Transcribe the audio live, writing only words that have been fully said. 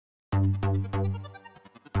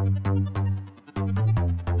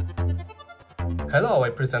Hello, I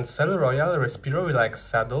present Selle Royal Respiro Relaxed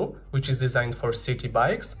saddle, which is designed for city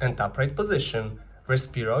bikes and upright position.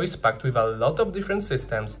 Respiro is packed with a lot of different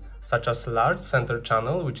systems, such as large center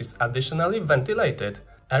channel which is additionally ventilated.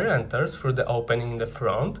 Air enters through the opening in the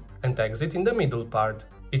front and exits in the middle part.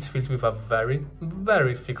 It's filled with a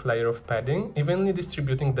very thick layer of padding, evenly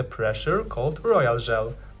distributing the pressure called Royal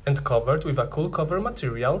Gel, and covered with a cool cover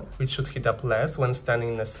material which should heat up less when standing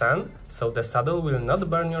in the sun, so the saddle will not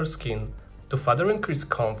burn your skin. To further increase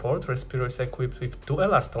comfort, Respiro is equipped with 2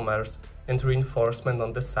 elastomers and reinforcement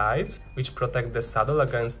on the sides, which protect the saddle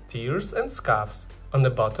against tears and scuffs. On the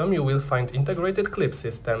bottom you will find integrated clip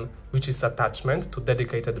system, which is attachment to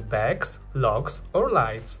dedicated bags, locks or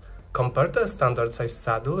lights. Compared to a standard size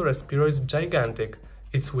saddle, Respiro is gigantic.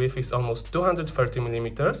 Its width is almost 230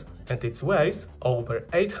 mm and it weighs over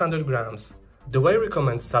 800 grams. Do I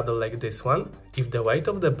recommend saddle like this one? If the weight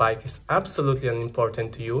of the bike is absolutely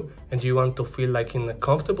unimportant to you and you want to feel like in a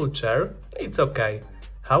comfortable chair, it's okay.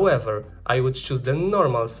 However, I would choose the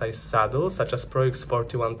normal size saddle such as Pro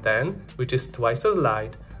X4110, which is twice as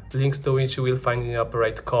light, links to which you will find in the upper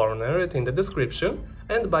right corner and in the description,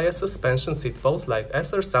 and buy a suspension seat post like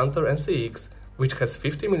SR Santor NCX, which has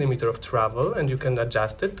 50 mm of travel and you can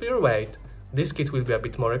adjust it to your weight. This kit will be a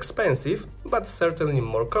bit more expensive, but certainly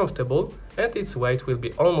more comfortable, and its weight will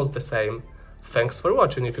be almost the same. Thanks for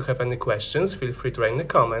watching. If you have any questions, feel free to write in the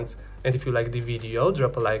comments, and if you like the video,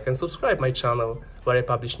 drop a like and subscribe my channel, where I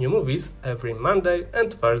publish new movies every Monday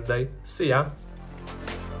and Thursday. See ya!